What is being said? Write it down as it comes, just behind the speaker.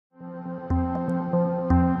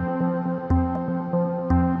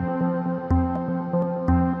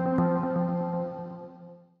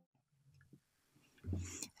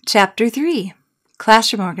Chapter 3,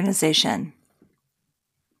 Classroom Organization.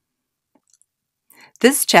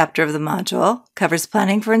 This chapter of the module covers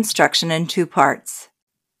planning for instruction in two parts: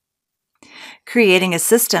 creating a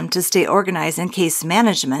system to stay organized in case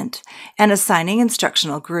management, and assigning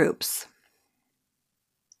instructional groups.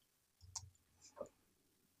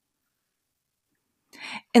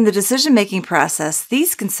 In the decision-making process,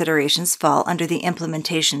 these considerations fall under the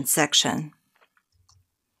implementation section.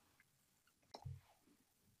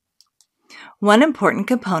 One important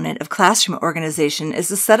component of classroom organization is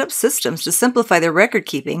to set up systems to simplify the record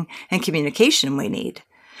keeping and communication we need.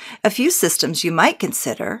 A few systems you might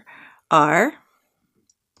consider are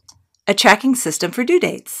a tracking system for due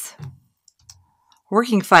dates,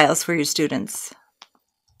 working files for your students,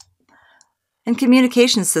 and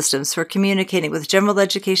communication systems for communicating with general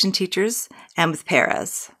education teachers and with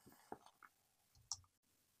paras.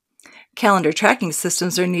 Calendar tracking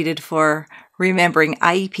systems are needed for remembering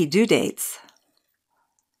IEP due dates,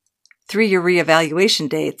 3-year reevaluation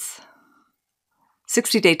dates,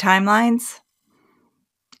 60-day timelines,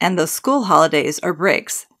 and those school holidays or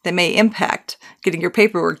breaks that may impact getting your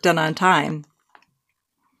paperwork done on time.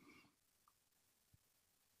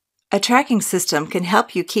 A tracking system can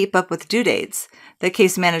help you keep up with due dates that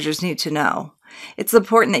case managers need to know. It's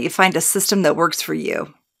important that you find a system that works for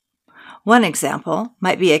you. One example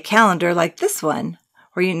might be a calendar like this one,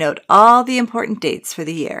 where you note all the important dates for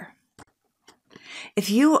the year. If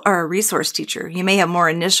you are a resource teacher, you may have more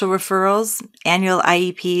initial referrals, annual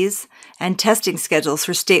IEPs, and testing schedules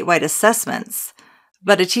for statewide assessments.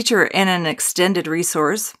 But a teacher in an extended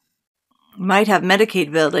resource might have Medicaid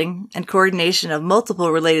billing and coordination of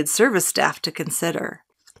multiple related service staff to consider.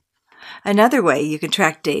 Another way you can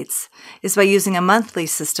track dates is by using a monthly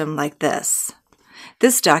system like this.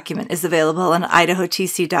 This document is available on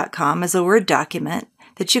idahotc.com as a Word document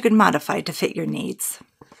that you can modify to fit your needs.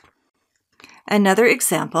 Another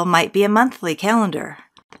example might be a monthly calendar.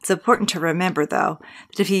 It's important to remember, though,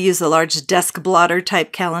 that if you use a large desk blotter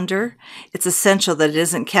type calendar, it's essential that it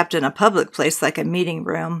isn't kept in a public place like a meeting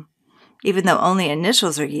room. Even though only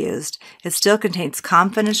initials are used, it still contains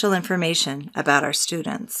confidential information about our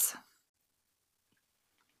students.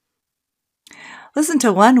 Listen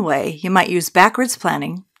to one way you might use backwards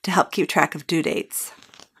planning to help keep track of due dates.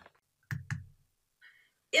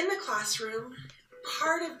 In the classroom,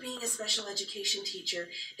 part of being a special education teacher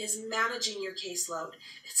is managing your caseload.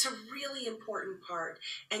 It's a really important part,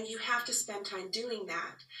 and you have to spend time doing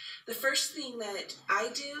that. The first thing that I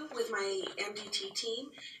do with my MDT team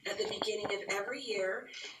at the beginning of every year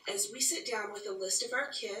is we sit down with a list of our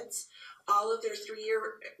kids, all of their 3-year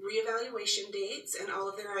reevaluation dates and all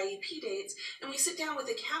of their IEP dates, and we sit down with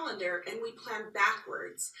a calendar and we plan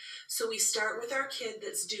backwards. So we start with our kid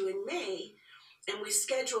that's due in May, and we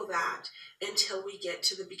schedule that until we get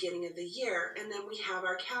to the beginning of the year, and then we have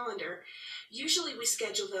our calendar. Usually we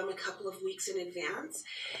schedule them a couple of weeks in advance,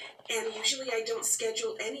 and usually I don't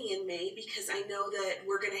schedule any in May because I know that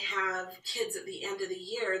we're going to have kids at the end of the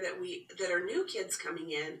year that are new kids coming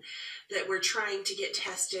in that we're trying to get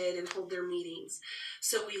tested and hold their meetings.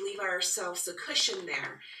 So we leave ourselves a cushion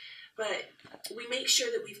there. But we make sure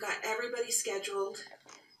that we've got everybody scheduled,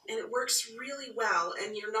 and it works really well,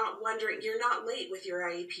 and you're not late with your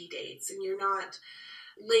IEP dates, and you're not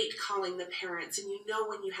late calling the parents, and you know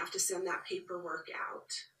when you have to send that paperwork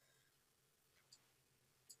out.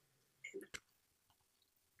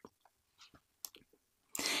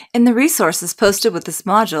 In the resources posted with this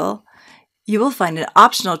module, you will find an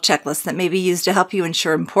optional checklist that may be used to help you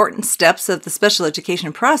ensure important steps of the special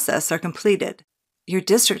education process are completed. Your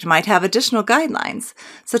district might have additional guidelines,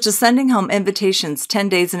 such as sending home invitations 10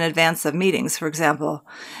 days in advance of meetings, for example,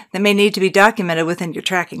 that may need to be documented within your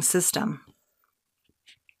tracking system.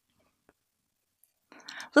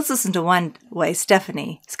 Let's listen to one way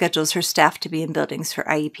Stephanie schedules her staff to be in buildings for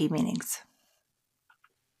IEP meetings.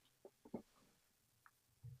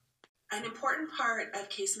 An important part of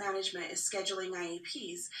case management is scheduling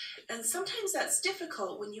IEPs, and sometimes that's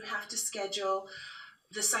difficult when you have to schedule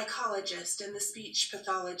the psychologist and the speech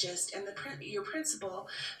pathologist and your principal.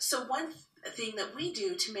 So one thing that we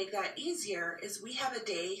do to make that easier is we have a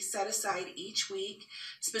day set aside each week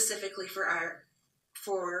specifically for our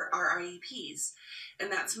IEPs,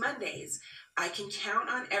 and that's Mondays. I can count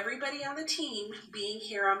on everybody on the team being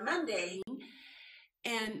here on Monday.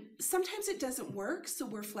 And sometimes it doesn't work, so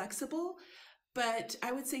we're flexible. But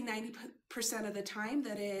I would say 90% of the time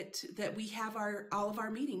that we have all of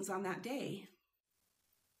our meetings on that day.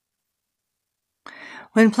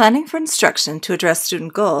 When planning for instruction to address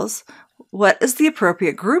student goals, What is the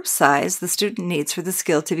appropriate group size the student needs for the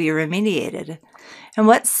skill to be remediated? And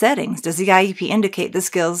what settings does the IEP indicate the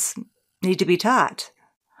skills need to be taught?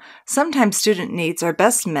 Sometimes student needs are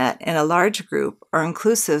best met in a large group or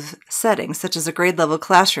inclusive setting, such as a grade-level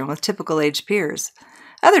classroom with typical age peers.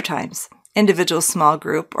 Other times, individual small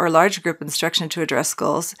group or large group instruction to address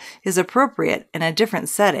goals is appropriate in a different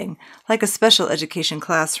setting, like a special education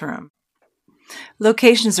classroom.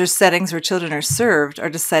 Locations or settings where children are served are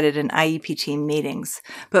decided in IEP team meetings,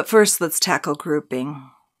 but first let's tackle grouping.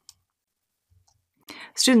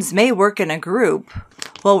 Students may work in a group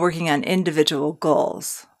while working on individual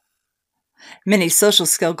goals. Many social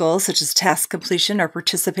skill goals, such as task completion or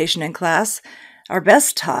participation in class, are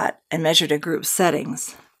best taught and measured in group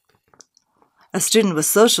settings. A student with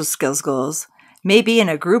social skills goals may be in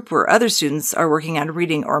a group where other students are working on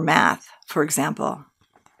reading or math, for example.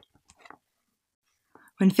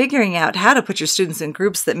 When figuring out how to put your students in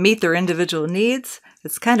groups that meet their individual needs,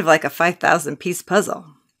 it's kind of like a 5,000-piece puzzle.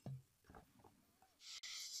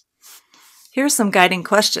 Here are some guiding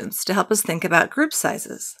questions to help us think about group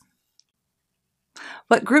sizes.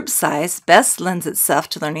 What group size best lends itself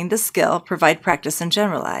to learning the skill, provide practice, and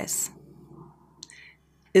generalize?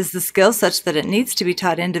 Is the skill such that it needs to be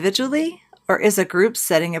taught individually, or is a group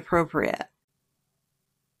setting appropriate?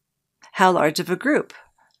 How large of a group?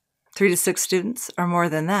 3 to 6 students, or more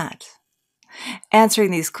than that?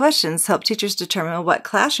 Answering these questions help teachers determine what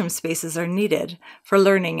classroom spaces are needed for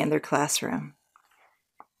learning in their classroom.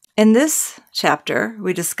 In this chapter,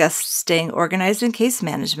 we discussed staying organized in case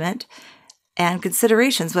management and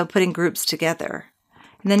considerations when putting groups together.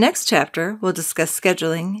 In the next chapter, we'll discuss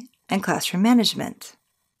scheduling and classroom management.